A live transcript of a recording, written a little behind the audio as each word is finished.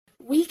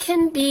we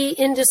can be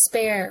in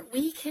despair.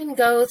 We can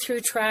go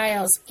through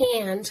trials,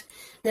 and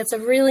that's a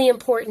really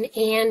important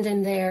and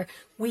in there.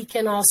 We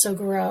can also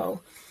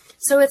grow.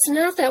 So it's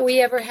not that we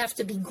ever have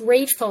to be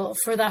grateful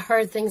for the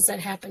hard things that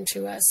happen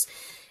to us.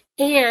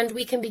 And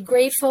we can be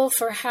grateful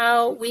for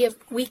how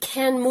we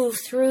can move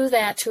through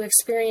that to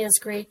experience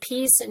great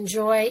peace and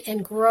joy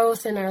and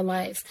growth in our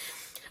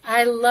life.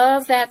 I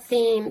love that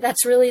theme.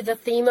 That's really the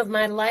theme of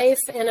my life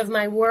and of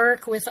my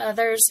work with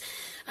others.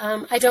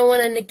 I don't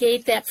want to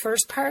negate that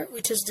first part,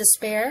 which is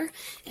despair,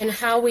 and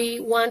how we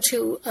want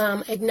to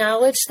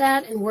acknowledge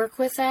that and work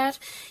with that.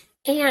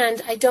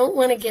 And I don't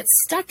want to get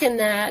stuck in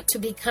that to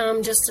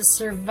become just a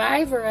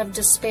survivor of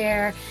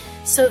despair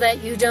so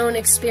that you don't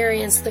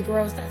experience the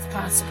growth that's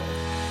possible.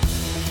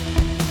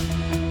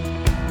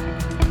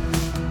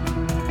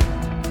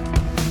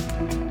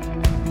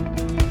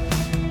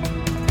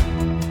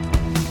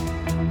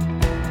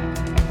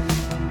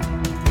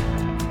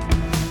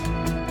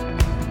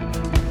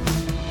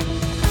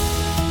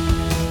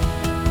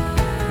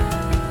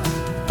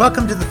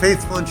 Welcome to the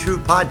Faithful and True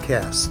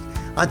podcast.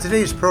 On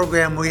today's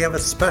program, we have a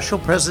special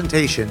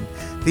presentation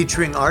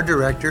featuring our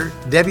director,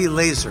 Debbie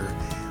Laaser,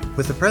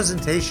 with a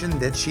presentation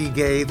that she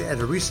gave at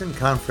a recent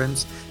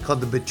conference called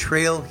the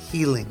Betrayal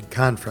Healing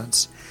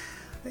Conference.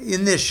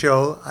 In this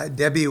show,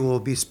 Debbie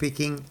will be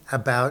speaking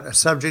about a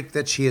subject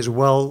that she is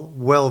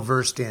well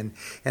versed in,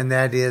 and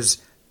that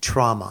is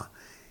trauma.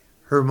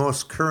 Her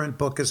most current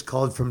book is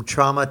called From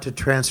Trauma to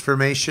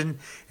Transformation,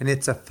 and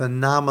it's a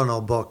phenomenal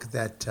book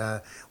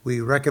that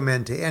we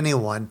recommend to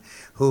anyone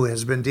who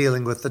has been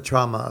dealing with the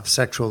trauma of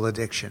sexual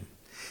addiction.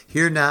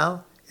 Here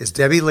now is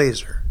Debbie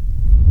Laaser.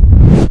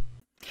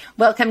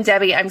 Welcome,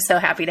 Debbie. I'm so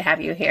happy to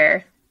have you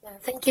here.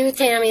 Thank you,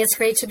 Tammy. It's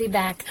great to be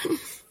back.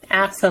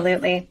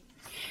 Absolutely.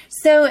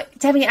 So,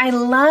 Debbie, I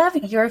love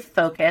your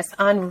focus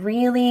on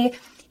really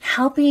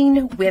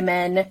helping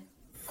women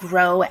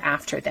grow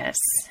after this.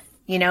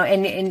 You know,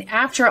 and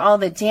after all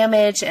the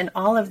damage and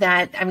all of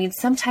that, I mean,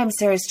 sometimes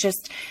there is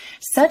just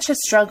such a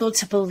struggle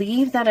to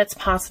believe that it's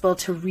possible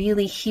to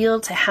really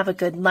heal, to have a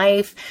good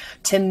life,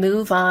 to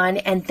move on.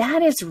 And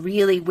that is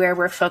really where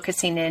we're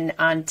focusing in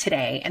on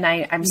today. And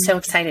I'm so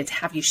excited to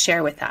have you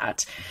share with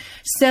that.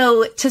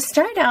 So to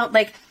start out,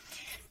 like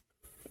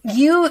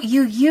you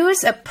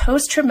use a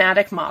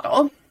post-traumatic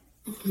model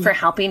for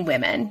helping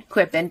women who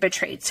have been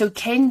betrayed. So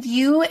can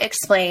you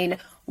explain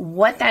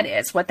what that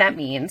is, what that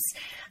means?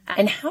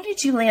 And how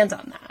did you land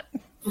on that?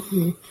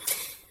 Mm-hmm.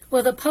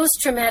 Well, the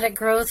post-traumatic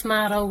growth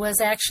model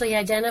was actually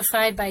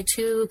identified by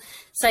two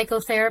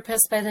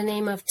psychotherapists by the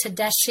name of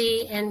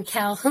Tedeschi and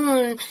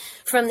Calhoun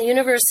from the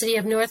University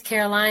of North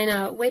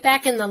Carolina way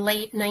back in the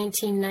late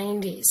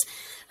 1990s.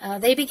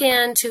 They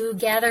began to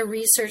gather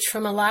research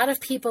from a lot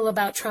of people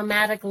about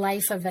traumatic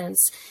life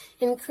events,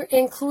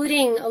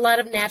 including a lot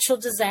of natural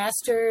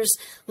disasters,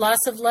 loss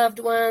of loved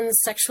ones,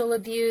 sexual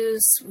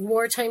abuse,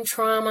 wartime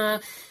trauma.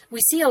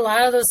 We see a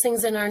lot of those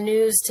things in our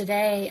news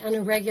today on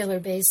a regular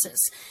basis.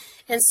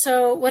 And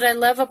so what I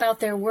love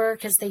about their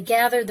work is they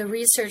gathered the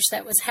research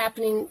that was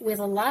happening with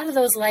a lot of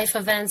those life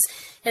events,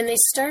 and they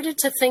started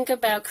to think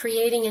about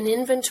creating an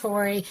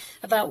inventory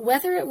about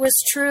whether it was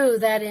true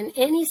that in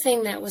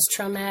anything that was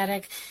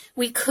traumatic,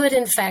 we could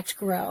in fact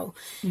grow.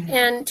 Mm-hmm.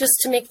 And just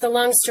to make the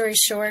long story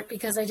short,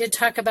 because I did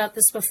talk about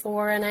this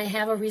before and I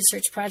have a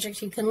research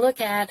project you can look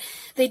at,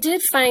 they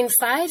did find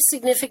 5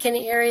 significant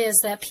areas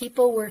that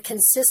people were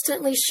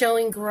consistently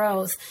showing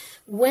growth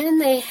when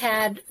they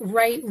had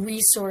right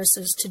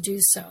resources to do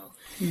so.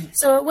 Mm-hmm.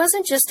 So it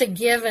wasn't just a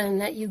given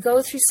that you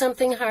go through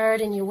something hard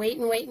and you wait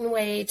and wait and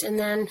wait, and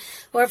then,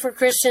 or for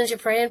Christians, you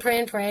pray and pray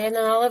and pray, and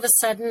then all of a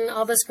sudden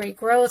all this great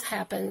growth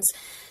happens.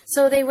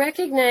 So they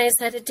recognized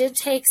that it did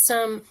take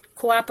some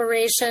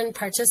cooperation,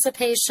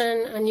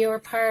 participation on your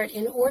part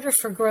in order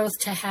for growth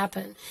to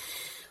happen.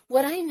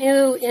 What I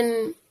knew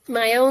in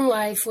my own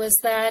life was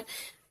that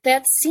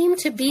seemed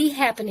to be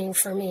happening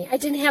for me. I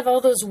didn't have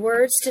all those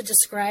words to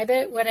describe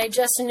it. What I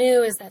just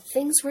knew is that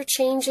things were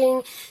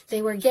changing.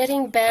 They were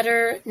getting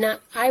better. Now,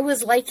 I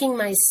was liking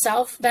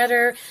myself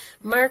better.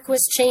 Mark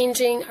was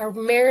changing. Our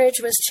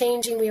marriage was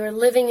changing. We were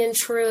living in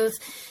truth.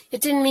 It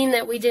didn't mean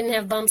that we didn't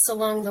have bumps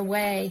along the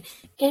way.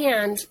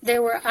 And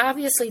there were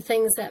obviously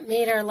things that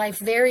made our life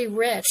very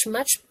rich,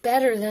 much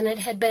better than it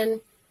had been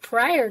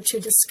prior to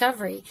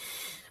discovery.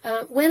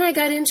 When I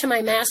got into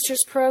my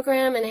master's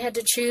program and I had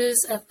to choose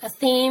a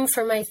theme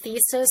for my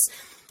thesis,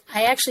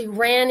 I actually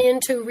ran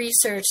into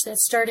research that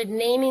started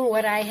naming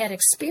what I had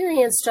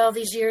experienced all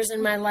these years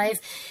in my life.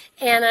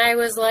 And I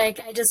was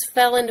like, I just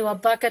fell into a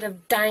bucket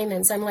of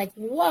diamonds. I'm like,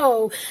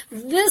 whoa,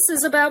 this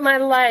is about my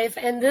life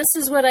and this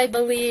is what I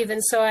believe.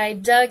 And so I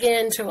dug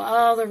into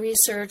all the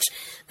research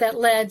that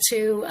led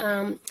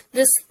to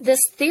this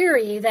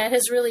theory that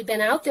has really been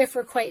out there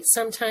for quite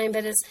some time,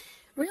 but is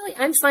really,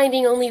 I'm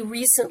finding only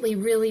recently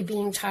really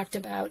being talked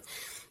about.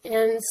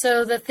 And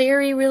so the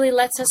theory really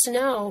lets us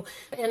know,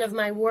 and of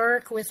my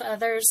work with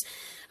others,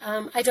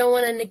 I don't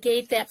want to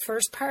negate that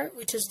first part,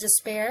 which is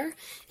despair,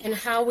 and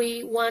how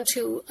we want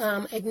to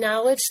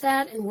acknowledge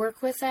that and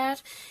work with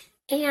that.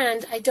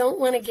 And I don't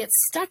want to get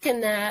stuck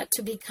in that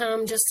to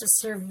become just a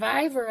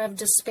survivor of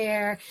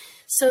despair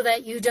so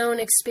that you don't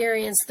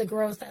experience the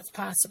growth that's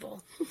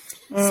possible.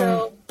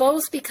 So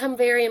both become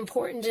very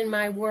important in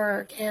my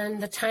work,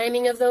 and the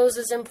timing of those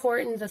is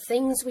important. The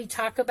things we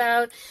talk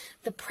about,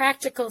 the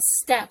practical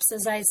steps,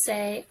 as I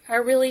say,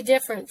 are really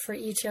different for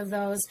each of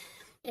those.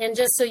 And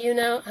just so you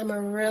know, I'm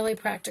a really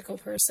practical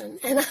person.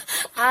 And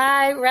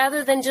I,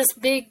 rather than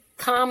just big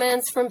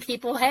comments from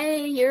people,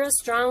 hey, you're a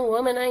strong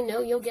woman, I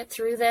know you'll get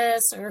through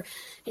this, or,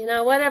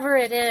 whatever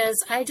it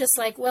is, I just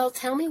like, well,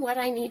 tell me what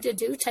I need to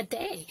do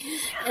today.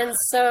 And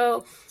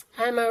so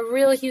I'm a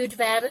real huge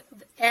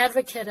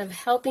advocate of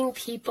helping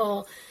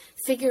people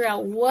figure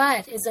out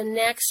what is the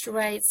next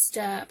right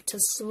step to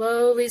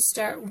slowly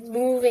start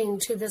moving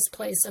to this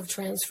place of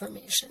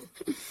transformation.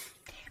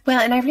 Well,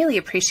 and I really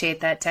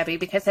appreciate that, Debbie,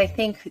 because I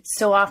think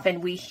so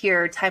often we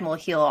hear time will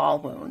heal all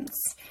wounds.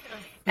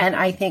 And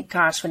I think,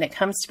 gosh, when it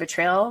comes to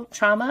betrayal,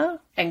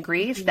 trauma, and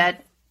grief,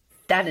 that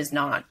is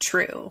not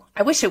true.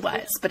 I wish it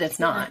was, but it's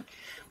not.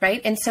 Right.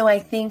 And so I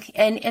think,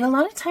 and a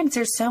lot of times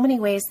there's so many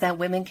ways that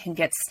women can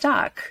get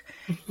stuck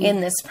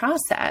in this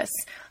process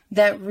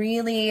that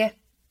really,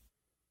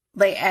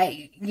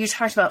 like, you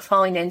talked about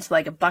falling into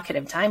like a bucket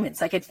of diamonds.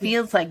 Like, it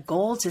feels like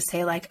gold to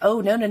say like, oh,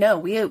 no,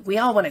 we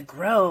all want to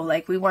grow.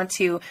 Like, we want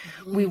to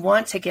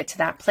get to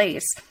that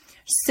place.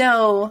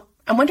 So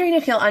I'm wondering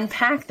if you'll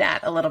unpack that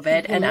a little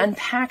bit and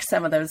unpack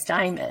some of those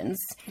diamonds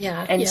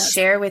and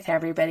share with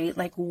everybody,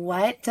 like,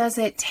 what does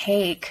it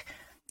take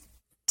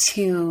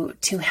to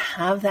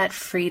have that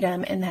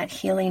freedom and that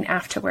healing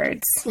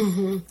afterwards?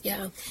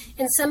 Yeah.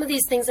 And some of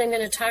these things I'm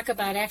going to talk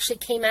about actually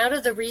came out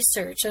of the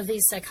research of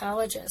these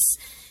psychologists.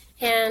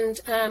 And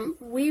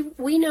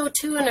we know,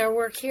 too, in our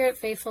work here at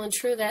Faithful and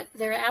True that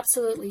they're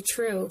absolutely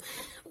true.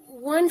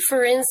 One,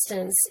 for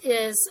instance,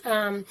 is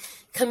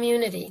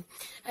community.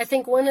 I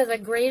think one of the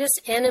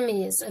greatest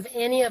enemies of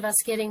any of us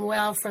getting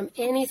well from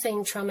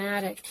anything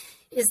traumatic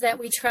is that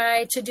we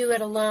try to do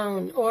it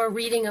alone or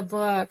reading a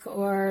book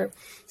or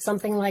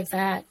something like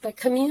that. But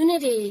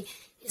community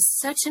is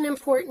such an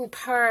important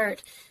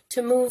part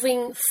to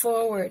moving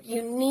forward.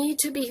 You need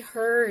to be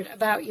heard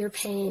about your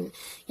pain.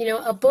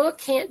 A book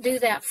can't do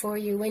that for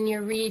you when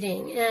you're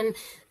reading. And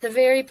the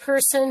very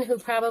person who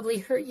probably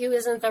hurt you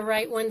isn't the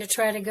right one to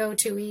try to go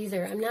to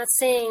either. I'm not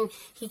saying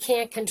he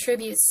can't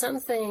contribute some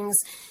things.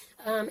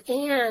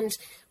 And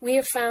we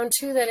have found,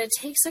 too, that it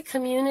takes a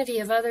community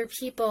of other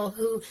people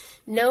who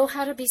know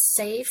how to be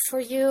safe for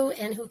you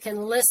and who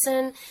can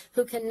listen,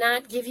 who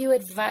cannot give you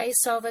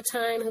advice all the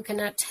time, who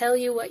cannot tell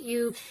you what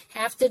you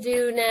have to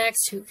do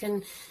next, who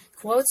can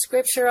quote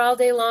scripture all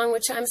day long,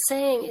 which I'm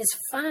saying is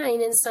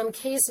fine in some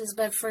cases,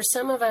 but for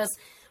some of us,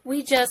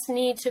 we just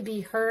need to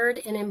be heard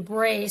and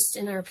embraced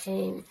in our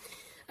pain.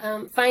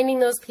 Finding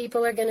those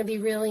people are going to be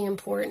really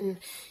important.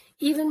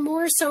 Even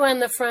more so on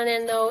the front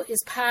end, though,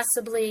 is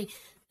possibly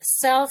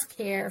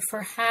self-care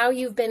for how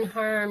you've been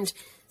harmed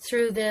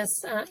through this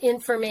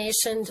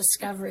information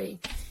discovery.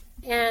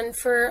 And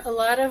for a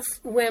lot of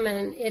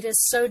women, it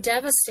is so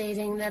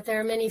devastating that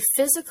there are many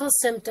physical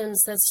symptoms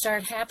that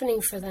start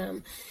happening for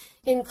them,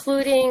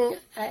 including,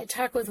 I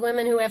talk with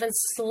women who haven't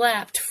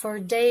slept for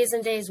days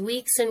and days,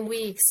 weeks and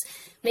weeks,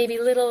 maybe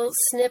little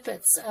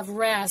snippets of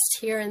rest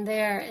here and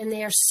there, and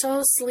they are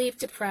so sleep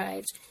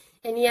deprived.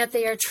 And yet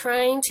they are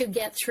trying to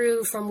get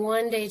through from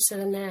one day to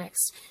the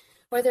next.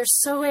 Or they're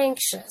so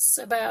anxious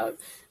about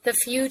the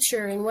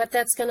future and what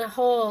that's going to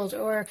hold,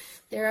 or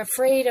they're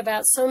afraid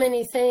about so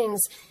many things.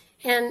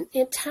 And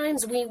at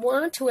times we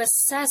want to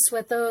assess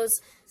what those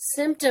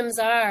symptoms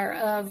are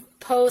of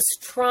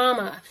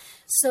post-trauma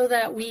so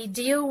that we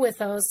deal with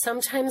those,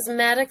 sometimes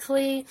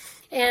medically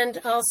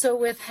and also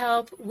with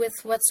help with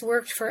what's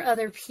worked for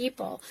other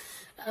people.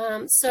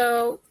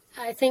 So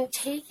I think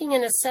taking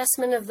an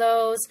assessment of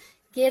those,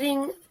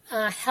 getting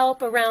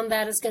help around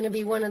that is going to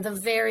be one of the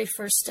very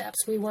first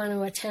steps we want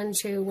to attend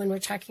to when we're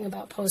talking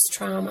about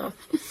post-trauma.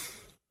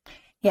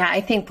 Yeah,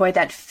 I think, boy,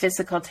 that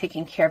physical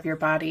taking care of your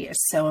body is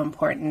so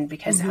important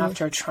because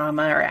after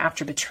trauma or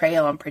after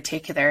betrayal in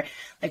particular,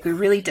 like, we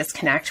really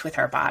disconnect with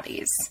our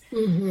bodies.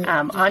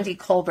 Andi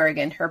Kohlberg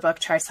in her book,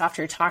 Try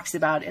Softer, talks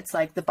about it's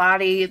like the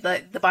body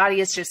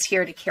is just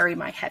here to carry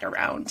my head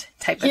around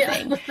type of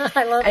thing.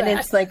 I love and that.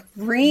 it's like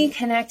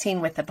reconnecting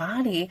with the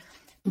body.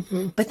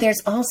 But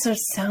there's also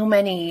so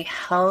many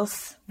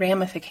health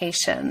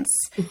ramifications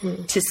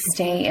to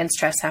stay in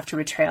stress after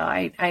betrayal.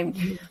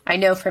 I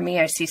know for me,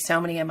 I see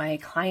so many of my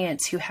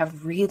clients who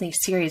have really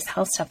serious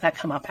health stuff that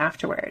come up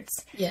afterwards.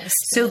 Yes.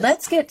 So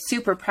let's get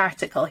super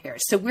practical here.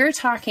 So we're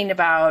talking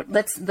about,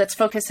 let's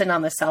focus in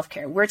on the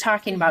self-care. We're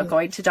talking about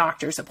going to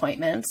doctor's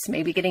appointments,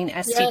 maybe getting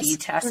STD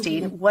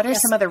testing. What are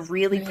some of the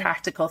really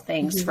practical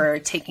things for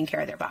taking care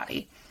of their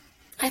body?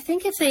 I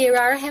think if they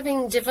are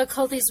having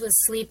difficulties with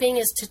sleeping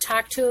is to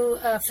talk to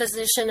a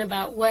physician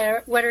about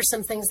what are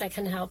some things that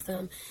can help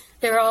them.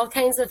 There are all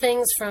kinds of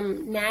things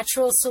from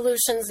natural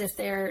solutions if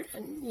they're,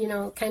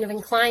 kind of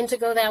inclined to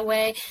go that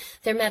way.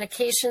 There are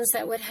medications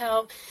that would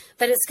help.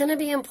 But it's going to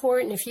be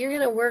important if you're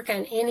going to work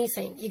on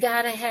anything. You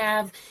got to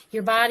have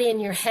your body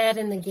and your head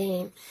in the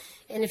game.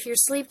 And if you're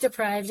sleep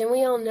deprived, and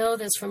we all know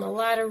this from a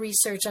lot of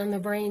research on the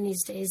brain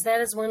these days,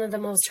 that is one of the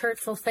most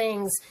hurtful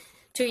things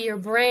to your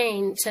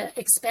brain, to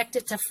expect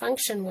it to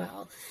function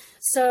well.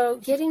 So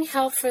getting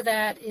help for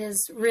that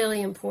is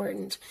really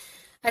important.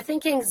 I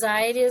think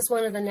anxiety is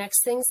one of the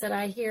next things that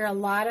I hear a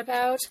lot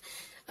about.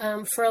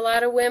 For a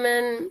lot of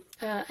women,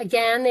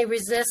 again, they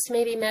resist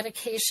maybe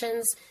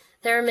medications.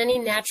 There are many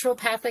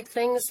naturopathic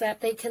things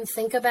that they can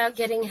think about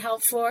getting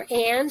help for,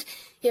 and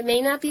it may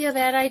not be a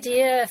bad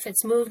idea if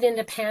it's moved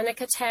into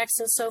panic attacks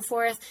and so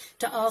forth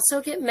to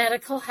also get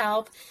medical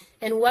help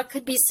and what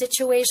could be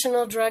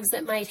situational drugs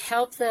that might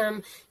help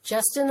them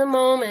just in the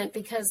moment,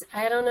 because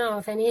I don't know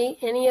if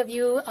any of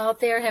you out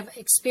there have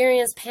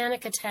experienced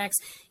panic attacks.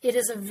 It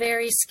is a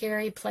very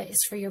scary place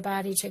for your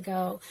body to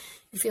go.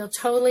 You feel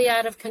totally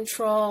out of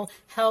control,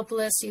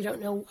 helpless. You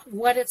don't know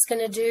what it's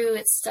going to do.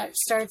 It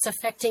starts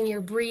affecting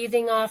your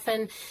breathing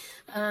often.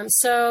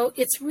 So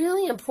it's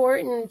really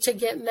important to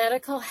get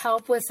medical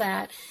help with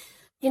that.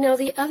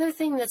 The other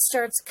thing that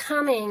starts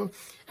coming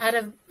out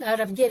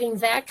of getting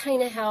that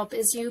kind of help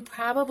is you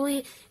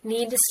probably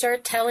need to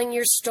start telling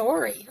your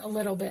story a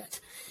little bit.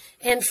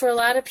 And for a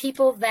lot of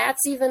people,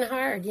 that's even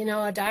hard.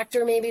 A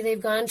doctor maybe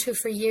they've gone to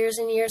for years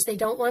and years, they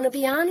don't want to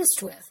be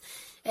honest with.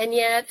 And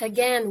yet,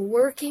 again,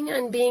 working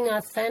on being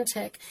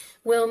authentic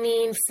will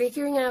mean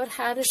figuring out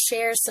how to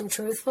share some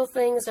truthful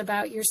things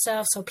about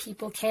yourself so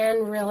people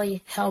can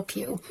really help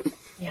you.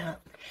 Yeah.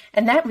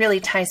 And that really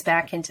ties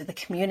back into the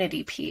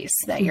community piece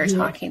that you're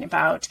talking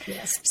about.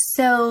 Yes.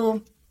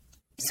 So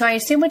I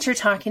assume what you're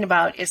talking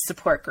about is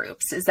support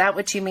groups. Is that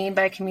what you mean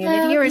by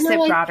community, or is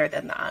it broader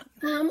than that?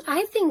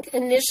 I think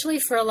initially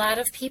for a lot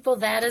of people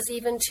that is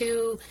even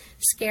too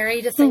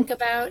scary to think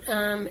about.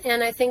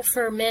 And I think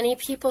for many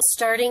people,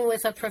 starting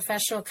with a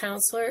professional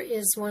counselor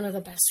is one of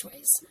the best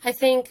ways. I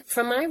think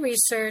from my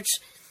research,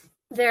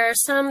 there are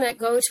some that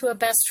go to a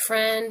best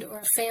friend or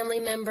a family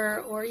member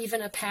or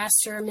even a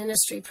pastor or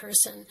ministry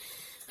person.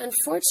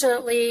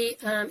 Unfortunately,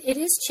 it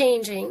is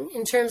changing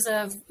in terms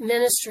of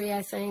ministry,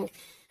 I think.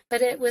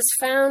 But it was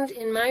found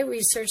in my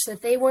research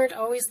that they weren't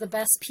always the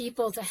best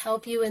people to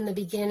help you in the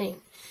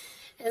beginning.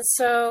 And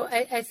so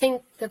I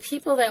think the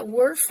people that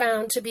were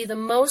found to be the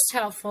most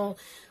helpful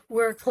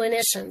were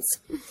clinicians.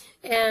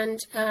 And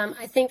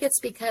I think it's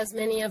because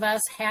many of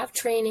us have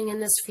training in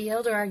this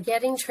field or are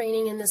getting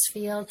training in this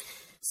field.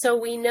 So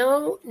we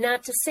know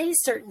not to say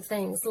certain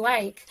things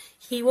like,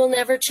 he will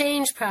never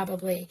change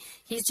probably.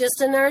 He's just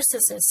a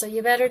narcissist. So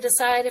you better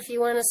decide if you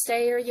want to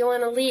stay or you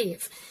want to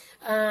leave.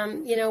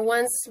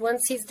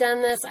 Once he's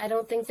done this, I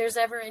don't think there's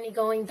ever any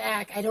going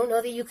back. I don't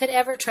know that you could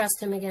ever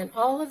trust him again.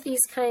 All of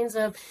these kinds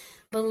of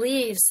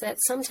beliefs that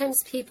sometimes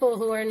people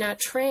who are not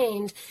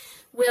trained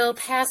will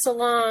pass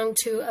along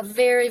to a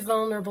very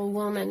vulnerable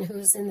woman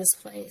who's in this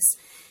place.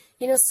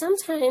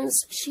 Sometimes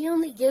she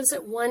only gives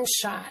it one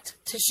shot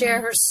to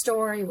share her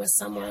story with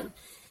someone.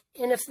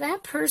 And if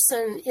that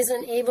person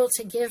isn't able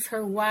to give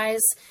her wise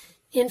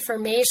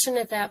information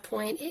at that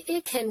point,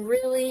 it can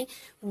really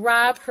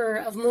rob her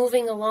of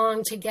moving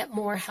along to get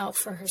more help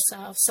for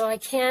herself. So I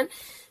can't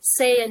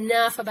say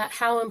enough about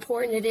how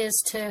important it is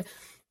to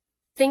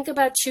think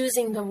about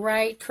choosing the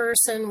right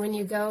person when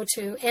you go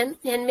to, and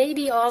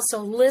maybe also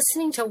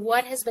listening to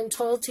what has been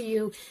told to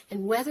you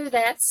and whether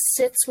that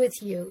sits with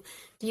you.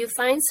 Do you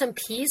find some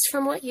peace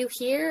from what you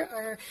hear,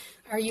 or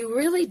are you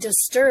really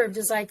disturbed,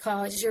 as I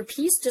call it? Is your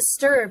peace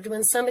disturbed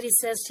when somebody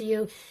says to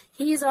you,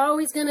 he's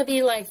always going to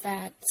be like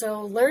that,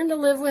 so learn to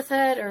live with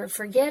it or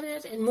forget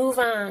it and move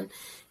on?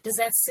 Does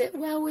that sit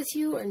well with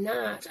you or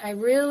not? I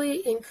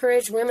really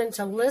encourage women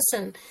to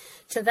listen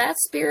to that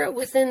spirit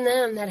within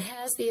them that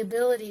has the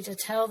ability to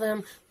tell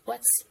them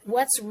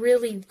what's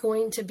really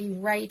going to be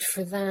right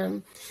for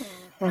them.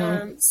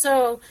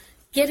 So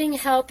getting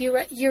help,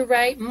 you're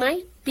right,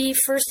 might be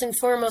first and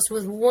foremost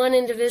with one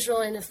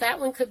individual, and if that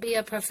one could be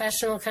a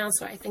professional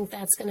counselor, I think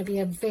that's going to be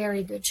a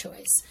very good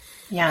choice.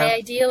 Yeah. I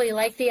ideally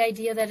like the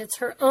idea that it's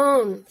her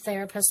own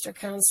therapist or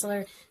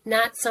counselor,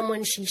 not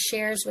someone she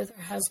shares with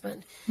her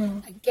husband.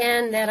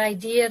 Again, that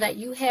idea that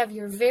you have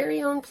your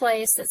very own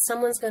place, that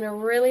someone's going to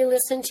really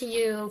listen to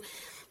you,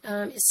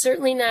 is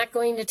certainly not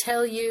going to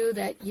tell you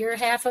that you're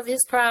half of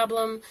his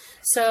problem.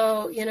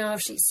 So,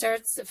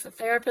 if a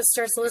therapist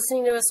starts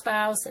listening to a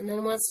spouse and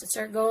then wants to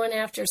start going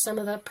after some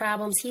of the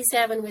problems he's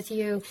having with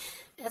you,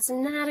 that's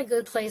not a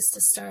good place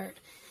to start.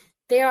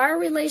 There are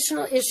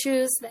relational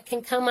issues that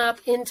can come up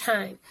in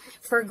time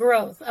for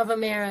growth of a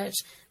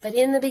marriage. But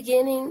in the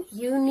beginning,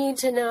 you need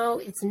to know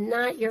it's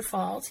not your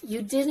fault.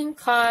 You didn't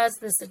cause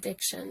this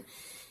addiction.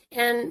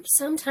 And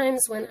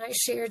sometimes when I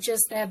share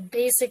just that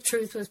basic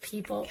truth with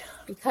people,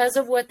 because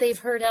of what they've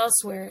heard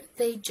elsewhere,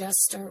 they just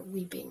start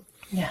weeping.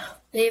 Yeah.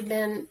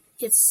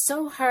 It's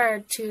so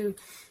hard to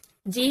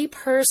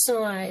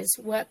depersonalize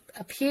what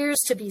appears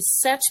to be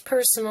such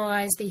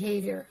personalized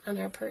behavior on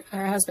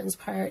our husband's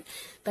part.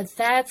 But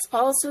that's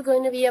also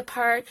going to be a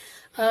part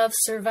of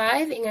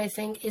surviving, I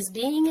think, is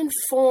being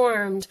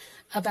informed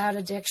about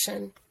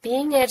addiction,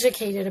 being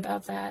educated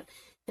about that.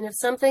 And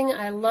it's something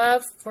I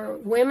love for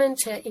women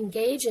to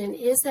engage in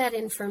is that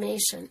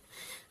information.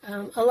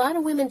 A lot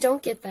of women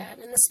don't get that,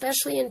 and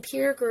especially in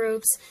peer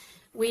groups,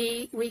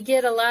 we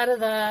get a lot of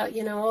the,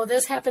 oh,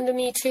 this happened to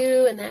me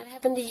too, and that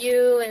happened to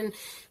you, and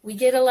we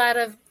get a lot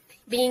of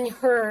being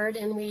heard,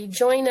 and we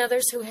join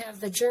others who have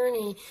the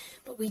journey,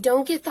 but we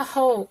don't get the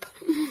hope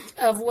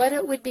of what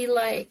it would be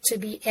like to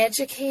be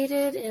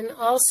educated and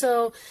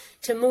also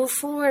to move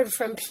forward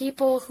from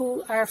people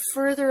who are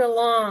further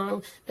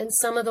along than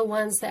some of the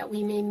ones that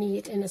we may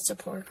meet in a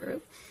support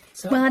group.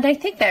 So. Well, and I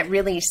think that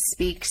really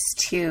speaks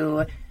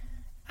to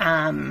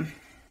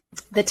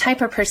the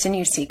type of person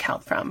you seek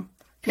help from.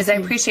 Because I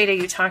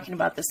appreciated you talking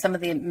about some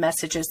of the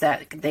messages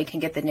that they can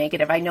get the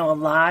negative. I know a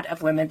lot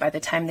of women, by the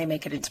time they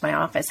make it into my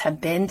office,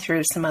 have been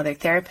through some other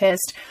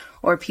therapist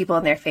or people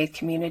in their faith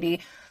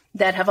community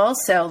that have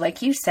also,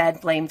 like you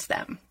said, blamed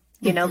them.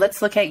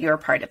 Let's look at your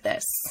part of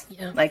this.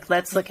 Yeah.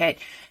 Let's look at,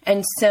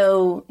 and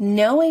so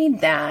knowing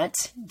that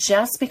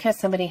just because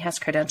somebody has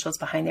credentials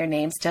behind their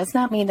names does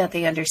not mean that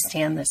they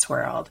understand this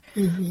world.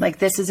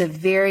 This is a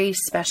very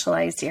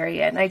specialized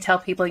area. And I tell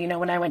people,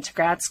 when I went to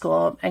grad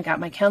school and got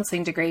my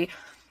counseling degree,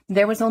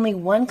 there was only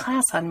one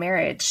class on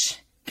marriage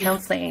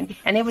counseling,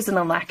 and it was an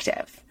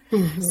elective.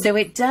 So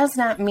it does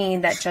not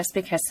mean that just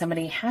because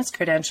somebody has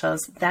credentials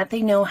that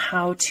they know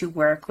how to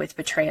work with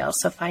betrayal.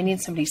 So finding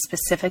somebody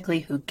specifically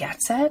who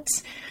gets it,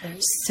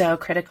 so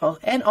critical.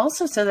 And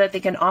also so that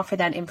they can offer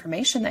that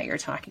information that you're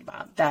talking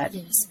about, that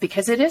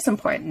because it is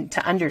important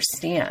to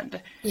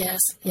understand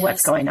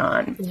what's going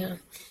on. Yeah.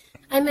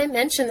 I might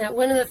mention that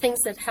one of the things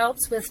that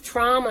helps with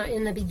trauma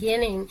in the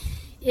beginning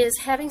is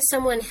having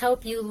someone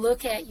help you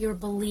look at your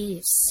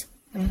beliefs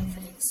about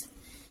things.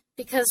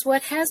 Because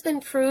what has been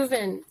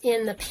proven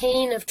in the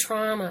pain of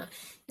trauma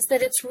is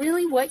that it's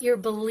really what you're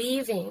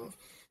believing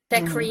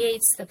that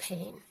creates the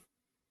pain.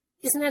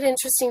 Isn't that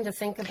interesting to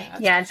think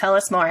about? Yeah, tell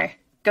us more.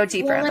 Go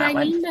deeper on that one.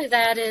 What I mean by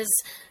that is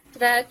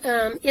that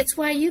it's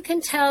why you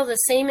can tell the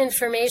same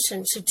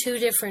information to 2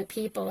 different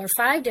people or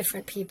 5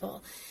 different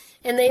people,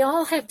 and they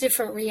all have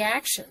different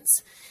reactions.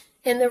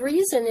 And the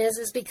reason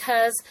is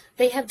because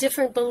they have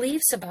different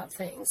beliefs about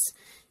things.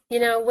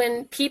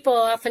 When people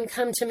often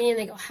come to me and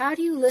they go, how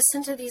do you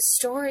listen to these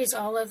stories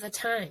all of the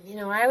time?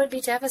 I would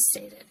be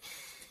devastated.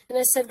 And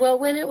I said, well,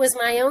 when it was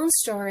my own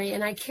story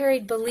and I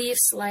carried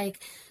beliefs like,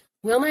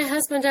 will my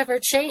husband ever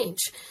change?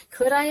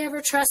 Could I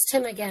ever trust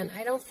him again?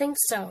 I don't think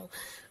so.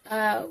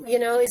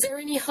 Is there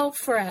any hope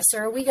for us?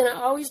 Or are we going to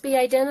always be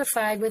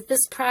identified with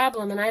this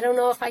problem? And I don't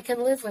know if I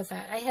can live with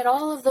that. I had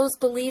all of those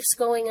beliefs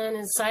going on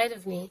inside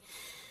of me.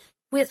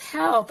 With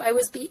help, I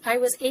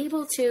was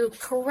able to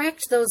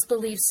correct those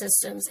belief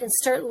systems and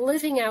start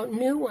living out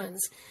new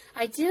ones.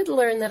 I did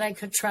learn that I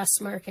could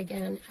trust Mark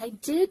again. I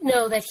did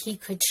know that he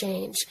could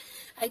change.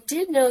 I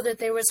did know that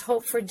there was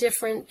hope for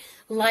different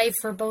life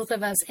for both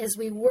of us. As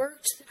we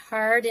worked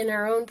hard in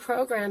our own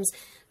programs,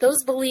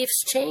 those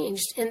beliefs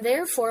changed, and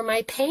therefore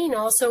my pain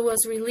also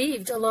was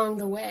relieved along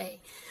the way.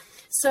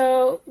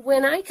 So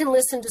when I can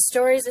listen to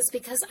stories, it's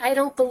because I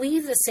don't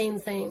believe the same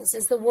things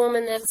as the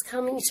woman that is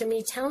coming to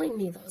me telling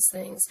me those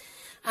things.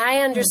 I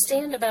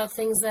understand about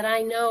things that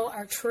I know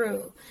are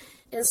true.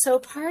 And so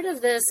part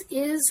of this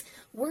is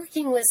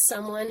working with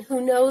someone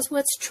who knows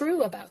what's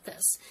true about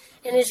this.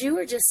 And as you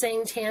were just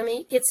saying,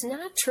 Tammy, it's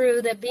not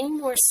true that being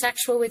more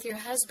sexual with your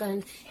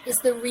husband is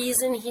the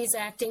reason he's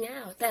acting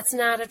out. That's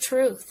not a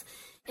truth.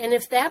 And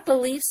if that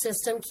belief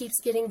system keeps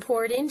getting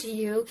poured into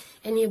you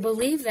and you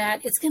believe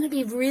that, it's going to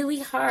be really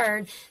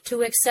hard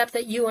to accept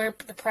that you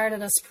aren't the part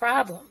of this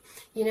problem.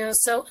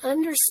 So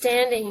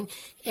understanding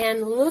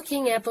and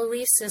looking at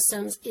belief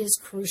systems is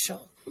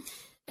crucial.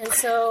 And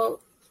so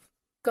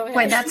go ahead.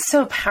 Boy, that's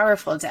so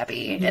powerful,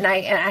 Debbie. And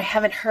I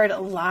haven't heard a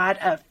lot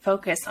of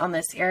focus on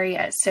this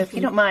area. So if you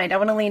don't mind, I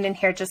want to lean in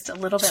here just a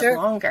little bit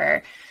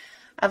longer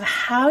of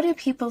how do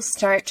people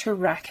start to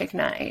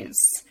recognize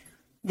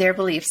their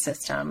belief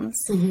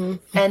systems,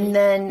 and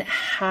then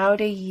how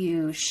do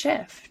you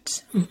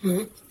shift?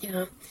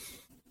 Yeah.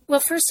 Well,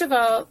 first of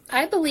all,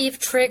 I believe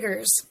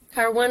triggers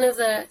are one of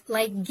the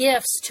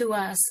gifts to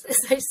us, as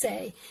I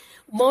say.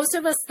 Most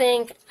of us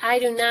think, I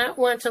do not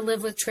want to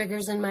live with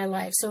triggers in my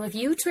life. So if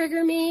you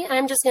trigger me,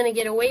 I'm just going to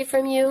get away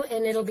from you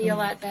and it'll be a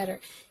lot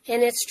better.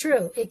 And it's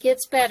true. It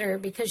gets better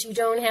because you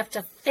don't have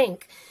to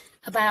think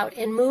about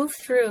and move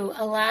through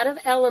a lot of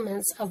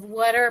elements of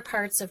what are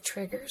parts of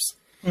triggers.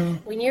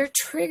 When you're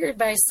triggered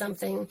by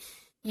something,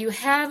 you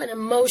have an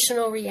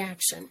emotional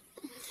reaction.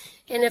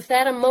 And if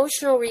that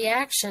emotional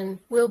reaction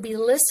will be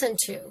listened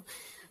to,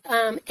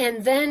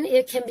 and then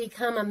it can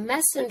become a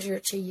messenger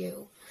to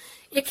you,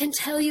 it can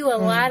tell you a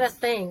lot of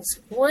things.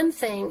 One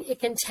thing, it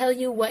can tell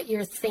you what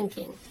you're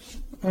thinking.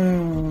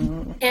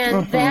 And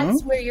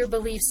that's where your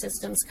belief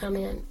systems come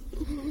in.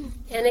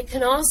 And it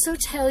can also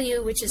tell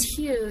you, which is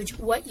huge,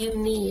 what you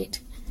need.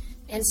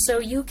 And so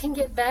you can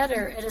get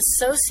better at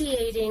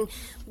associating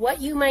what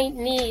you might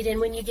need,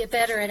 and when you get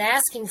better at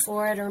asking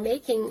for it or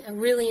making a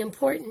really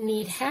important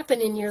need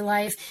happen in your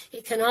life,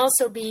 it can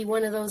also be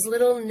one of those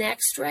little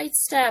next right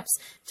steps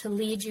to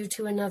lead you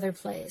to another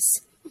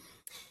place.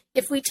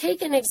 If we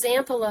take an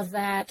example of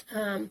that,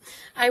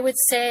 I would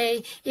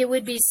say it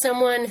would be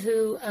someone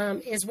who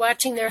is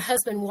watching their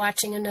husband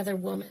watching another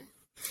woman.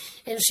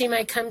 And she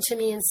might come to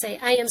me and say,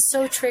 I am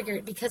so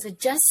triggered because it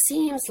just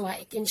seems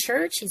like in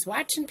church he's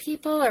watching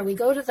people, or we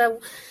go to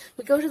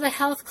the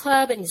health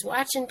club and he's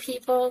watching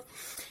people.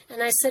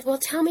 And I said, well,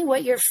 tell me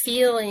what you're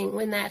feeling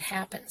when that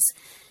happens.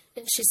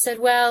 And she said,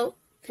 well,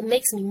 it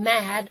makes me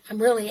mad.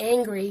 I'm really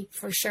angry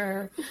for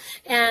sure.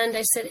 And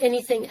I said,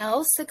 anything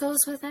else that goes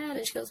with that?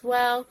 And she goes,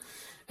 well,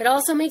 it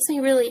also makes me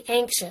really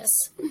anxious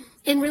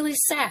and really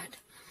sad.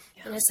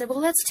 And I said, well,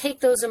 let's take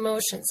those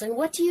emotions. And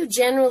what do you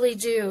generally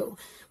do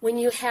when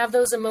you have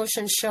those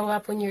emotions show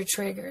up when you're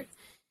triggered?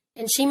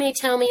 And she may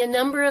tell me a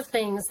number of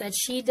things that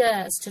she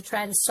does to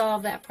try to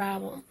solve that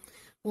problem.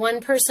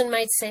 One person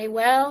might say,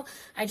 well,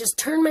 I just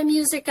turn my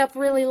music up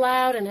really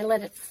loud and I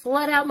let it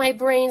flood out my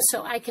brain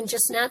so I can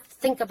just not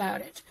think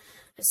about it.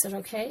 I said,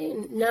 okay.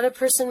 And another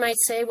person might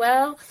say,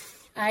 well,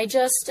 I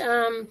just,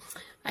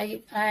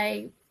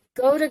 I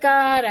go to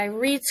God, I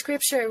read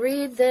scripture, I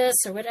read this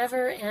or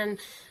whatever, and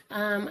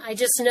I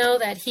just know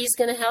that he's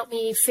going to help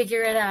me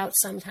figure it out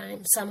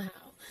sometime, somehow.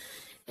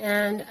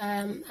 And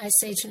I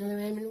say to another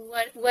woman,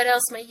 what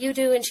else might you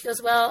do? And she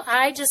goes, well,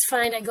 I just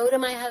find I go to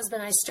my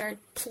husband, I start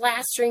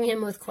plastering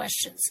him with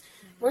questions.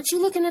 Weren't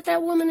you looking at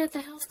that woman at the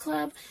health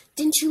club?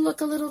 Didn't you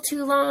look a little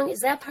too long?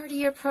 Is that part of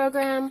your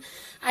program?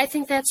 I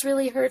think that's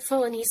really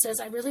hurtful. And he says,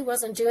 I really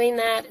wasn't doing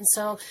that. And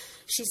so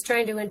she's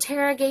trying to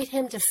interrogate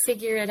him to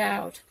figure it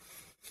out.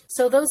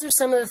 So those are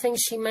some of the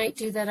things she might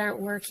do that aren't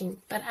working.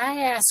 But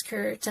I ask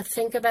her to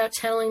think about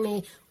telling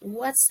me,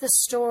 what's the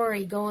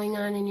story going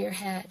on in your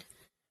head?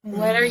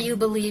 What are you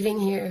believing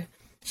here?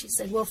 She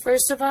said, well,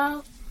 first of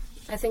all,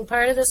 I think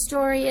part of the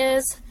story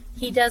is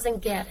he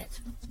doesn't get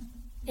it.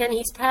 And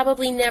he's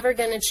probably never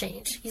going to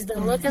change. He's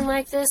been looking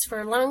like this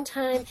for a long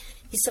time.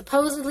 He's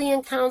supposedly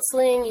in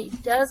counseling. He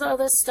does all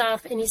this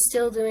stuff, and he's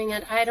still doing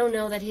it. I don't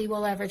know that he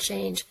will ever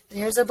change.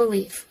 There's a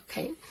belief,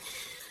 okay?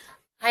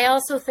 I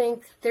also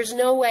think there's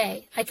no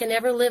way I can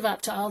ever live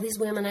up to all these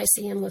women I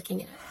see him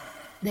looking at.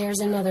 There's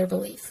another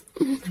belief.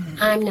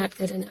 I'm not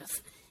good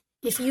enough.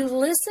 If you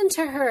listen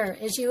to her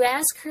as you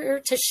ask her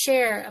to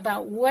share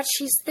about what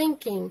she's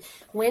thinking,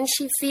 when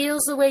she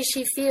feels the way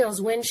she feels,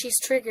 when she's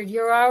triggered,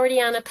 you're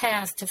already on a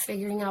path to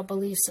figuring out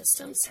belief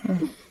systems.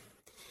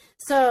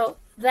 So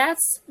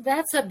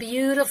that's a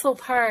beautiful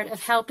part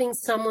of helping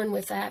someone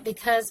with that,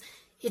 because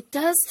it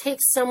does take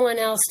someone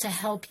else to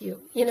help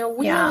you. You know,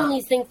 we only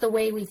think the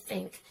way we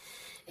think.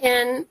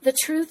 And the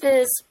truth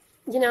is,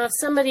 you know, if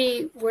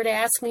somebody were to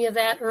ask me of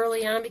that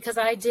early on, because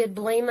I did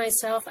blame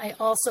myself, I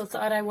also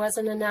thought I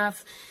wasn't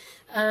enough.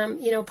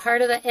 You know,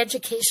 part of the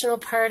educational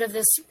part of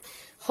this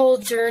whole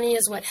journey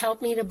is what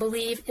helped me to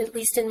believe, at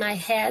least in my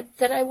head,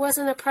 that I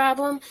wasn't a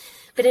problem.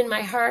 But in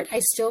my heart, I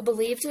still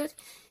believed it.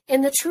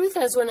 And the truth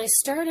is, when I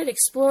started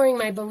exploring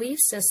my belief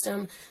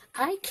system,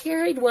 I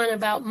carried one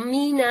about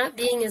me not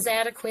being as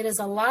adequate as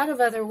a lot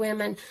of other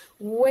women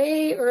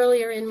way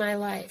earlier in my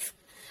life.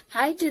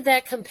 I did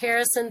that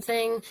comparison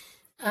thing.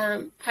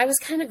 I was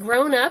kind of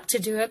grown up to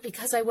do it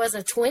because I was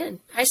a twin.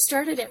 I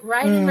started it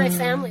right in my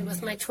family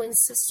with my twin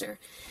sister.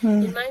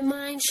 In my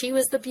mind, she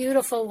was the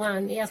beautiful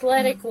one, the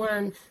athletic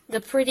one,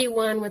 the pretty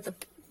one with the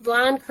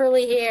blonde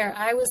curly hair.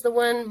 I was the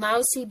one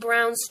mousy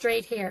brown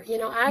straight hair. You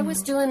know, I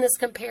was doing this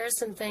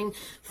comparison thing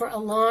for a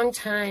long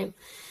time.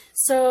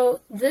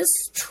 So this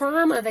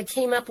trauma that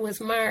came up with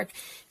Mark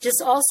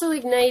just also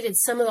ignited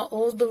some of the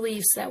old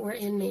beliefs that were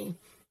in me.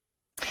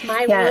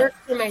 My work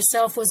for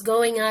myself was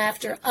going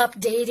after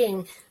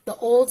updating the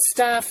old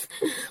stuff,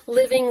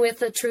 living with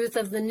the truth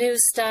of the new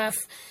stuff,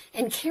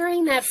 and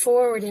carrying that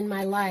forward in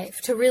my life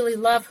to really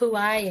love who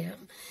I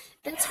am.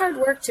 That's hard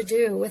work to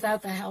do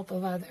without the help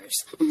of others.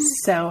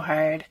 So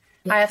hard.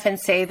 I often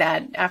say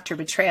that after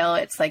betrayal,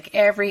 it's like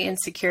every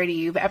insecurity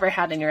you've ever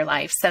had in your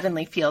life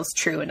suddenly feels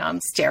true and on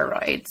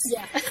steroids.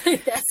 Yeah,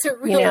 that's a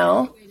really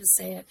good way to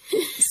say it.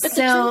 But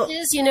the truth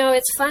is, you know,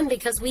 it's fun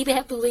because we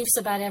have beliefs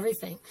about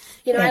everything.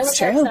 You know, I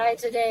look outside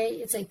today,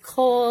 it's a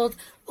cold,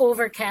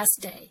 overcast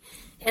day.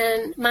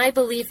 And my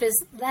belief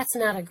is that's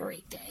not a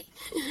great day,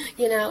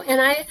 you know, and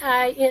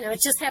I you know, it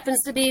just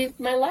happens to be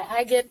my life.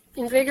 I get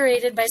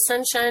invigorated by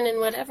sunshine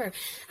and whatever.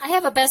 I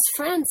have a best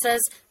friend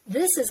says,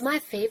 this is my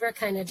favorite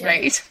kind of day.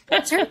 Right.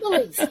 That's her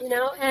belief, you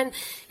know,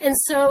 and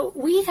so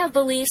we have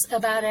beliefs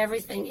about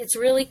everything. It's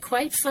really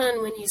quite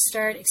fun when you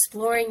start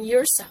exploring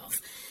yourself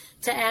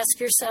to ask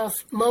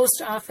yourself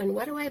most often,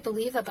 what do I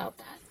believe about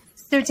that?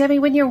 So, Debbie,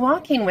 when you're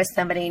walking with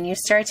somebody and you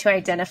start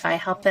to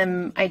help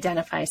them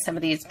identify some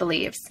of these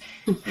beliefs,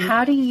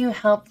 how do you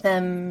help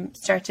them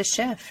start to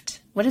shift?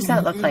 What does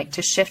that look like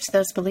to shift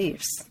those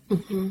beliefs?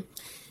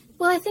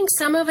 Well, I think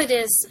some of it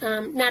is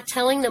not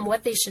telling them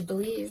what they should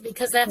believe,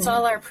 because that's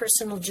all our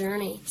personal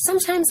journey.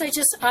 Sometimes I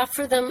just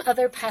offer them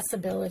other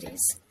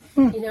possibilities.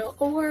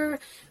 Or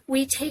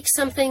we take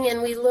something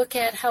and we look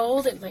at how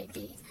old it might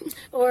be,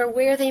 or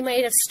where they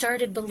might have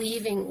started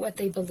believing what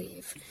they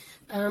believe.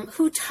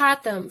 Who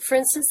taught them? For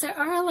instance, there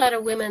are a lot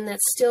of women that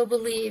still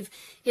believe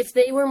if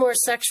they were more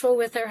sexual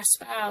with their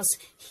spouse,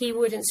 he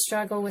wouldn't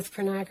struggle with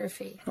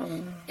pornography.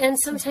 And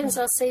sometimes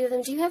I'll say to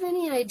them, do you have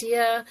any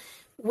idea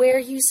where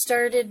you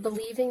started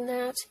believing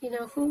that?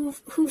 Who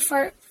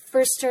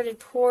first started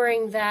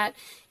pouring that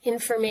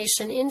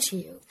information into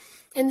you?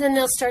 And then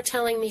they'll start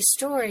telling me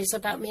stories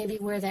about maybe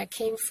where that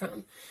came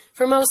from.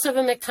 For most of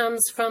them, it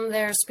comes from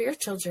their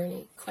spiritual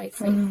journey, quite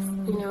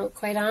frankly,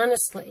 quite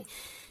honestly.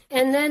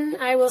 And then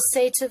I will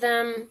say to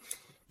them,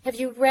 have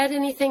you read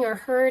anything or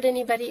heard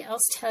anybody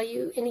else tell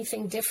you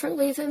anything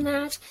differently than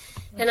that?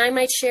 And I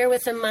might share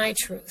with them my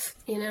truth,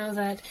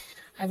 that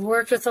I've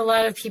worked with a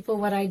lot of people.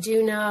 What I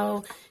do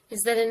know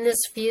is that in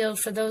this field,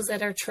 for those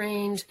that are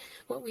trained,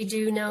 what we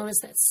do know is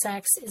that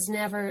sex is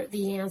never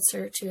the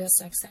answer to a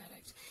sex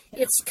addict.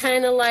 It's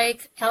kind of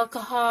like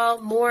alcohol.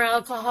 More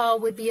alcohol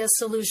would be a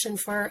solution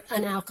for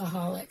an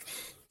alcoholic.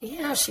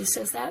 Yeah, she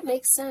says, that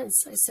makes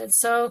sense. I said,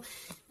 so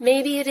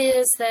maybe it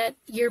is that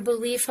your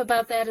belief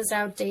about that is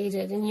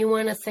outdated and you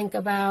want to think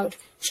about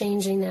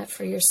changing that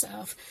for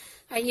yourself.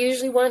 I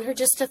usually want her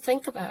just to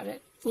think about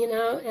it,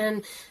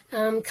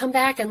 and come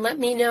back and let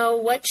me know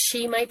what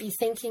she might be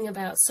thinking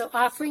about. So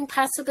offering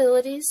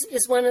possibilities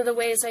is one of the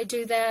ways I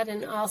do that,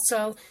 and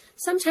also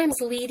sometimes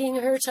leading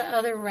her to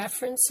other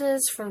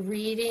references for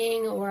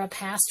reading or a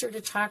pastor to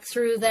talk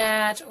through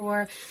that,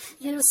 or,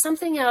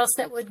 something else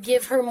that would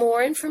give her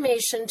more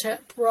information to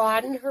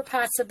broaden her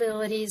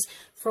possibilities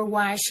for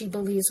why she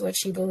believes what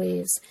she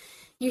believes.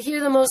 You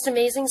hear the most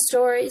amazing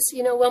stories.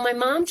 My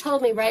mom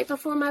told me right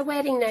before my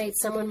wedding night,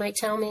 someone might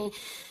tell me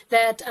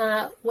that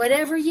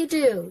whatever you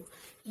do,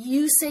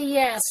 you say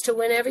yes to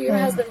whenever your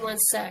husband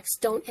wants sex.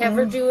 Don't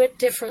ever do it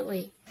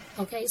differently.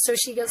 Okay, so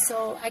she goes,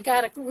 so I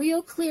got a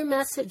real clear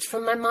message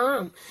from my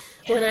mom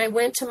when I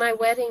went to my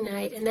wedding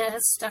night, and that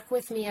has stuck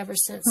with me ever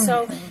since.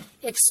 So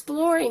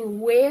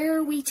exploring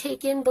where we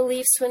take in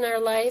beliefs in our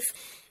life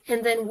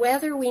and then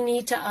whether we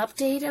need to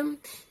update them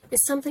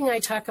is something I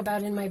talk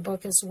about in my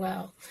book as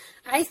well.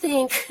 I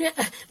think,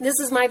 this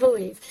is my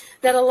belief,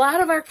 that a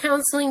lot of our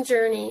counseling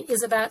journey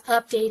is about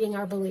updating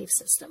our belief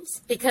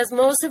systems, because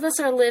most of us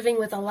are living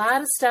with a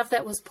lot of stuff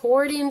that was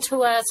poured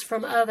into us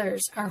from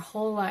others our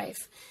whole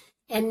life.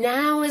 And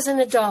now as an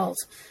adult,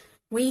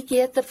 we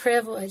get the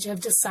privilege of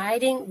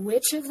deciding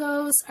which of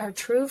those are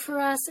true for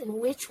us and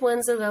which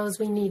ones of those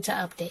we need to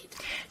update.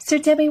 So,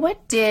 Debbie,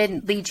 what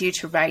did lead you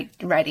to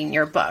writing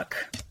your book,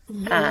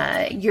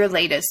 your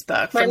latest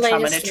book, From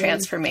Trauma to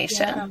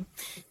Transformation? Yeah.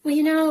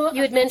 Well,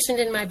 you had mentioned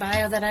in my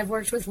bio that I've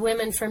worked with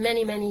women for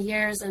many, many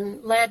years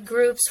and led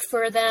groups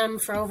for them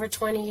for over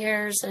 20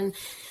 years. And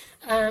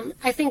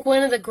I think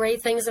one of the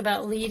great things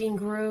about leading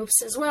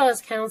groups as well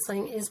as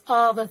counseling is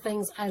all the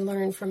things I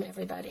learned from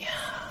everybody.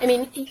 I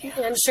mean,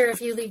 I'm sure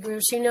if you lead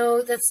groups,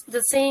 that's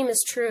the same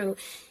is true.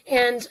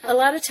 And a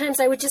lot of times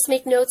I would just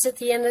make notes at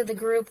the end of the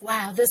group.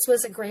 Wow, this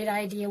was a great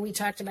idea we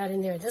talked about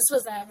in there. This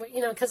was that,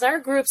 because our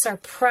groups are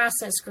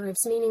process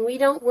groups, meaning we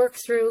don't work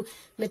through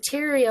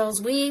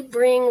materials. We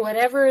bring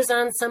whatever is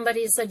on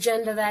somebody's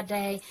agenda that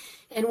day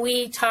and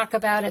we talk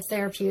about it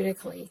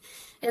therapeutically.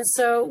 And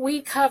so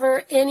we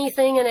cover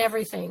anything and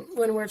everything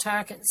when we're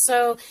talking.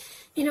 So,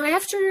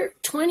 after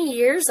 20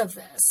 years of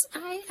this,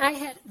 I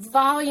had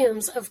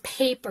volumes of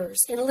papers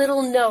and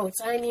little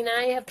notes. I mean,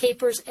 I have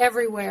papers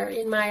everywhere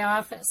in my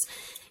office.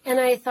 And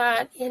I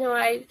thought,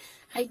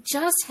 I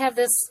just have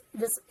this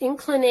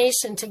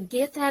inclination to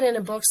get that in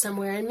a book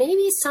somewhere. And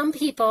maybe some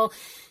people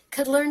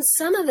could learn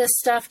some of this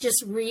stuff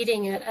just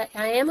reading it.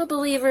 I am a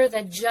believer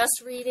that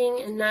just reading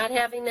and not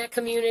having that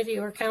community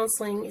or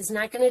counseling is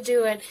not going to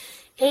do it.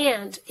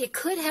 And it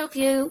could help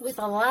you with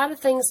a lot of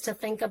things to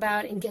think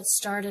about and get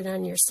started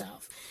on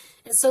yourself.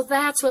 And so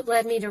that's what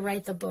led me to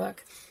write the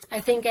book. I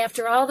think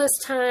after all this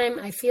time,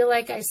 I feel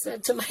like I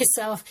said to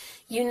myself,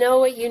 you know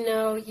what you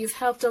know. You've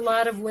helped a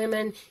lot of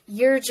women.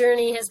 Your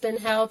journey has been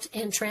helped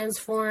and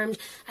transformed.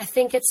 I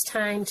think it's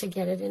time to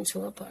get it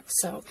into a book.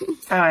 So,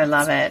 I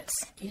love it.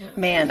 Yeah.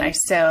 Man, I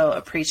so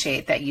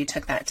appreciate that you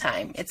took that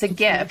time. It's a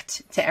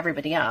gift to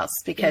everybody else,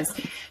 because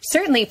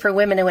certainly for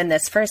women when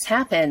this first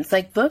happens,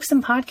 like books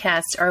and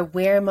podcasts are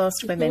where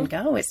most women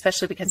go,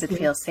 especially because it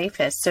feels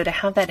safest. So to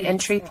have that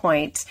entry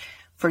point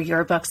for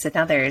your books and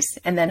others,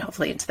 and then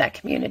hopefully into that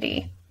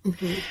community.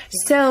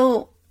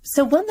 So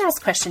one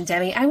last question,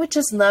 Debbie. I would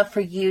just love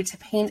for you to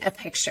paint a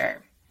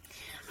picture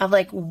of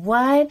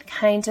what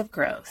kind of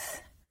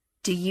growth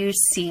do you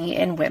see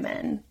in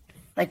women?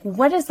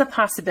 What is the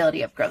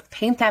possibility of growth?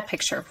 Paint that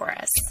picture for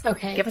us.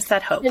 Okay. Give us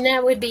that hope. And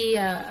that would be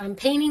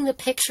painting the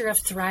picture of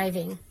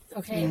thriving,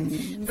 okay?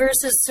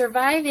 Versus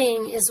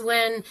surviving is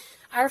when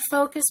our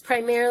focus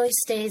primarily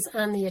stays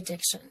on the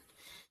addiction.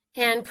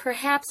 And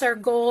perhaps our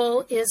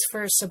goal is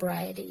for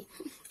sobriety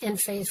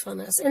and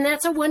faithfulness. And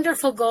that's a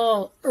wonderful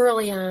goal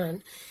early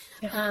on.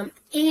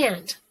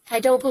 And I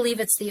don't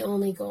believe it's the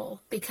only goal,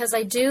 because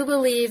I do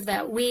believe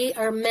that we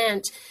are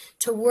meant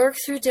to work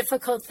through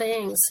difficult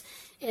things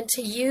and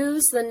to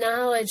use the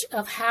knowledge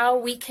of how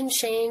we can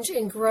change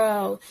and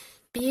grow,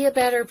 be a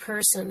better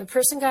person, the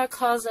person God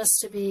calls us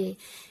to be,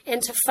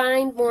 and to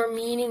find more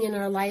meaning in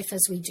our life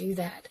as we do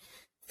that.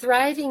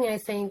 Thriving, I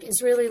think,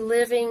 is really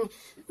living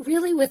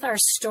really with our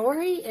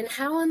story, and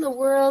how in the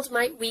world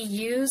might we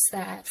use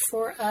that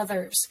for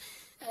others.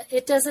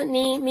 It doesn't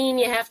mean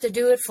you have to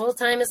do it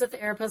full-time as a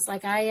therapist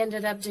like I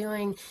ended up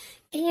doing.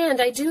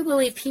 And I do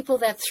believe people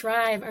that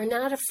thrive are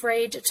not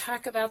afraid to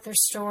talk about their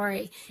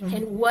story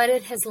and what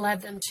it has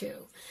led them to.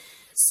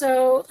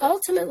 So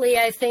ultimately,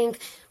 I think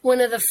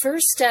one of the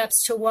first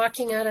steps to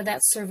walking out of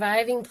that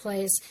surviving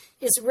place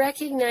is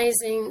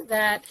recognizing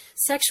that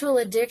sexual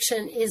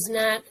addiction is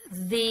not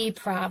the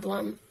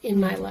problem in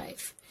my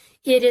life.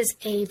 It is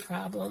a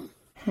problem.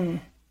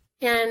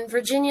 And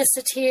Virginia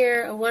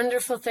Satir, a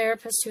wonderful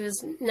therapist who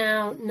is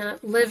now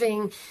not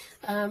living,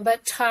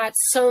 but taught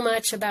so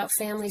much about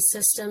family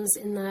systems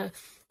in the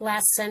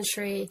last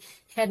century,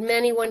 had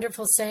many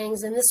wonderful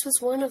sayings, and this was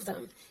one of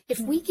them. If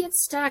we get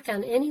stuck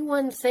on any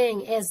one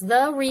thing as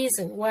the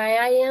reason why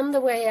I am the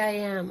way I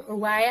am, or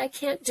why I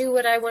can't do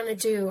what I want to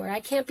do, or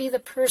I can't be the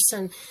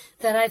person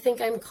that I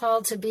think I'm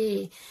called to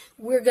be,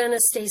 we're going to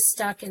stay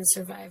stuck in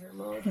survivor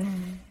mode.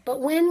 But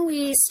when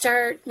we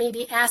start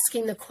maybe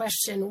asking the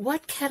question,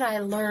 what can I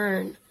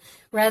learn,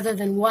 rather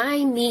than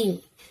why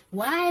me?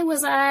 Why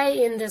was I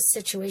in this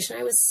situation?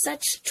 I was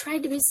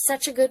tried to be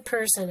such a good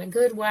person, a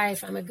good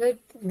wife, I'm a good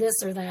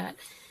this or that.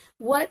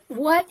 What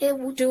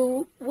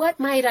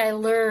might I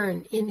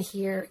learn in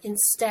here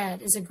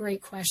instead is a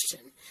great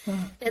question.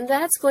 And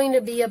that's going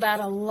to be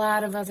about a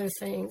lot of other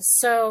things.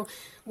 So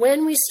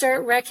when we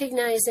start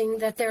recognizing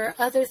that there are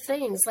other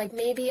things, like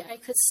maybe I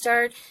could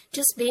start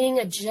just being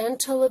a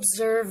gentle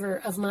observer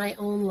of my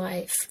own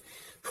life.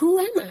 Who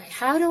am I?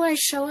 How do I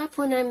show up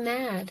when I'm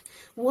mad?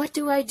 What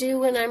do I do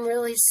when I'm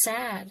really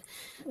sad?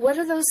 What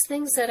are those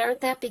things that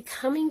aren't that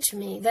becoming to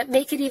me, that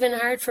make it even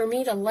hard for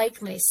me to like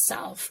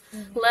myself,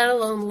 let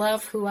alone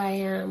love who I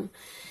am?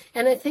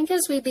 And I think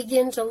as we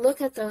begin to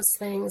look at those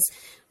things,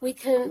 we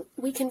can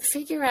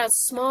figure out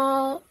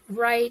small,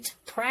 right,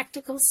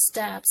 practical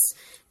steps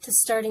to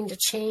starting to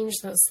change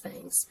those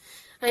things.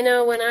 I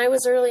know when I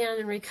was early on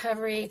in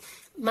recovery,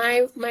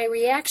 my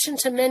reaction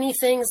to many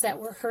things that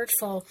were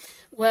hurtful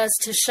was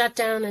to shut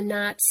down and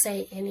not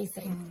say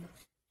anything.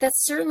 That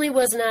certainly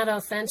was not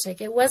authentic.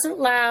 It wasn't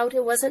loud,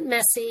 it wasn't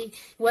messy,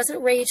 it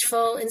wasn't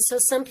rageful, and so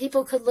some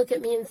people could look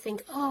at me and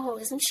think, oh,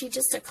 isn't she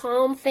just a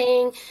calm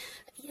thing?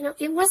 You know,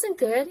 it wasn't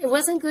good. It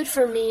wasn't good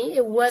for me.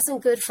 It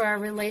wasn't good for our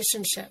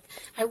relationship.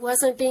 I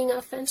wasn't being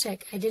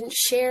authentic. I didn't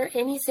share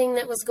anything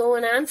that was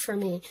going on for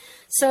me.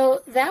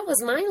 So that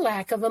was my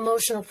lack of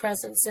emotional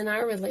presence in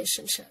our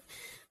relationship.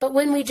 But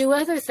when we do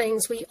other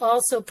things, we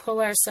also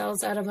pull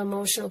ourselves out of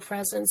emotional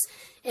presence,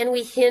 and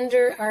we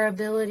hinder our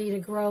ability to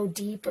grow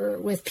deeper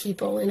with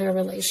people in our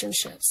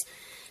relationships.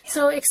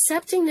 So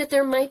accepting that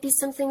there might be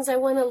some things I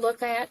want to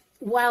look at,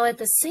 while at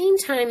the same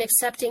time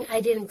accepting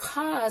I didn't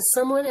cause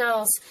someone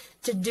else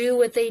to do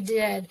what they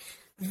did,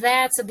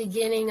 that's a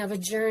beginning of a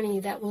journey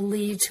that will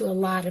lead to a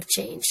lot of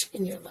change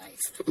in your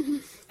life.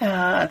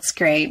 That's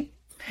great.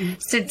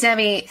 So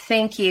Debbie,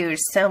 thank you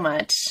so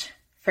much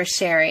for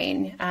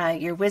sharing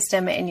your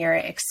wisdom and your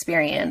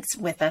experience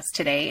with us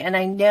today. And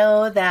I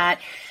know that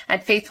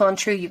at Faithful and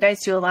True, you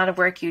guys do a lot of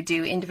work. You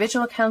do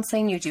individual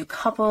counseling, you do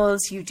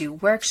couples, you do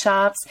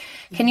workshops.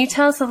 Can you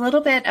tell us a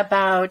little bit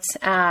about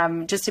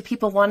just if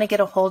people want to get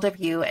a hold of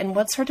you and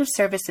what sort of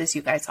services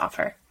you guys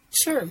offer?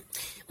 Sure.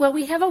 Well,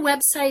 we have a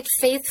website,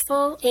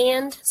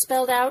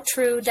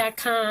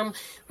 faithfulandspelledouttrue.com,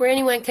 where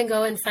anyone can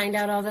go and find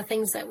out all the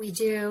things that we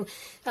do.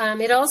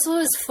 It also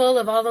is full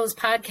of all those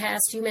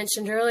podcasts you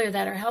mentioned earlier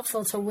that are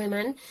helpful to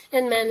women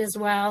and men as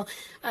well.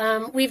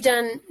 We've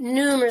done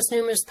numerous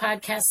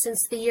podcasts since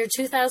the year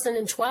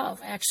 2012,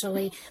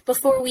 actually.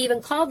 Before we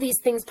even called these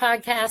things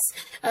podcasts,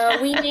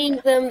 we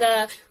named them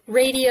the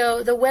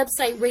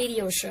website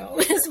radio show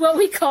is what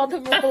we called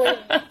them earlier.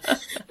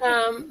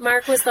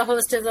 Mark was the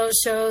host of those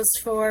shows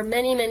for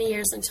many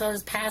years until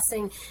his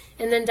passing.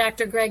 And then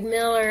Dr. Greg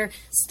Miller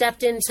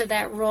stepped into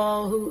that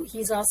role,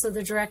 he's also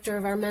the director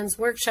of our men's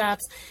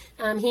workshops.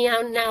 He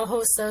now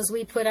hosts those.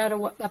 We put out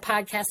a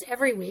podcast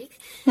every week.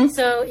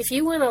 So if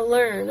you want to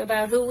learn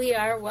about who we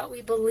are, what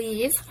we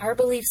believe, our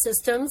belief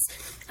systems,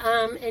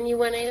 and you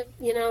want to,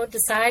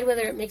 decide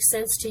whether it makes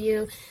sense to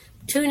you,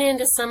 tune in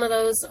to some of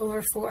those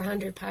over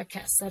 400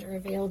 podcasts that are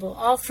available,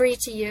 all free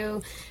to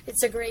you.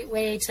 It's a great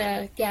way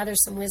to gather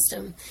some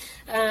wisdom.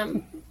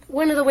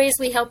 One of the ways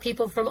we help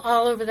people from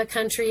all over the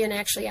country and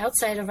actually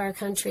outside of our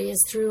country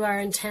is through our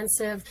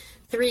intensive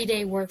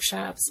 3-day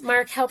workshops.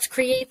 Mark helped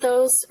create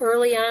those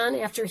early on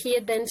after he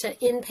had been to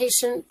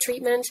inpatient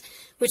treatment,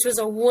 which was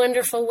a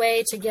wonderful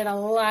way to get a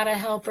lot of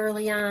help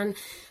early on.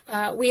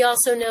 We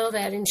also know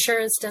that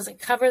insurance doesn't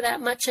cover that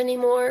much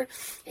anymore,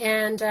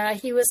 and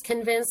he was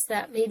convinced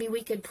that maybe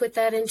we could put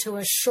that into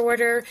a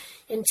shorter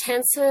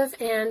intensive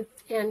and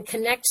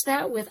connect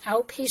that with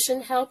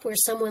outpatient help where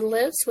someone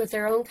lives with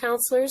their own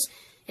counselors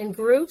and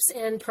groups,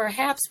 and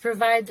perhaps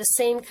provide the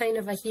same kind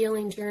of a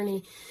healing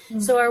journey.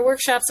 So our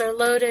workshops are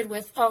loaded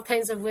with all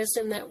kinds of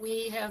wisdom that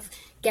we have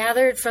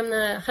gathered from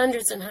the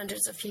hundreds and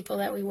hundreds of people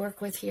that we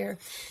work with here.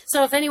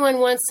 So if anyone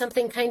wants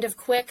something kind of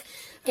quick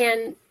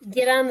and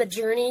get on the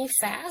journey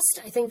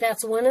fast, I think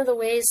that's one of the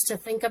ways to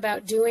think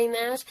about doing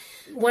that.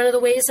 One of the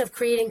ways of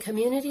creating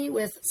community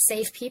with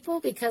safe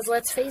people, because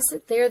let's face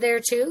it, they're there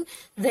too.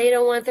 They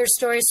don't want their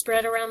stories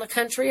spread around the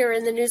country or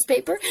in the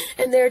newspaper,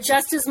 and they're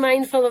just as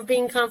mindful of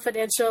being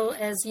confidential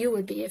as you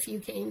would be if you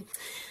came.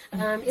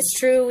 It's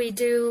true, we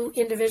do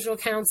individual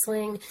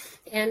counseling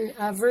and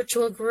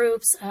virtual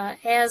groups.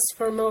 As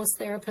for most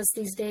therapists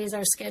these days,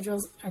 our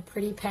schedules are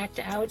pretty packed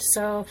out.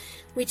 So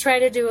we try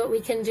to do what we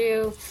can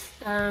do,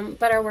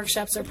 but our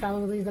workshops are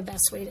probably the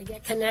best way to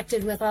get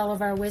connected with all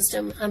of our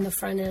wisdom on the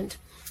front end.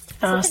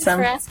 Awesome. So thanks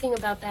for asking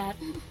about that.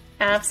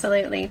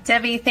 Absolutely.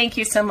 Debbie, thank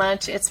you so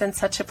much. It's been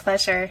such a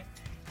pleasure.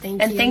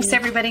 Thank you. And thanks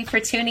everybody for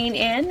tuning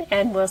in,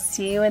 and we'll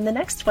see you in the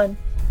next one.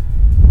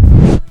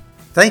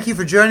 Thank you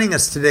for joining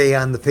us today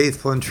on the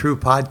Faithful and True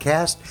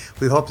podcast.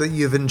 We hope that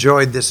you've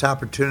enjoyed this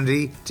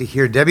opportunity to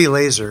hear Debbie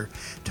Laaser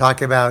talk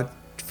about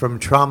from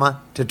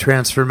trauma to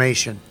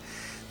transformation.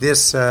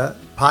 This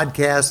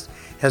podcast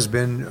has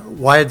been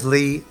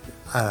widely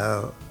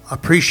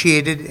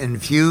appreciated and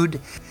viewed,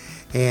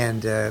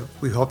 and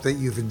we hope that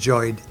you've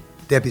enjoyed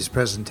Debbie's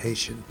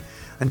presentation.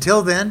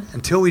 Until then,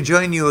 until we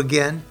join you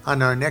again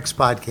on our next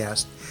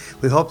podcast,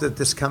 we hope that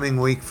this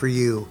coming week for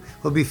you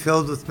will be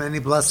filled with many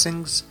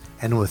blessings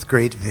and with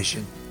great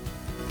vision.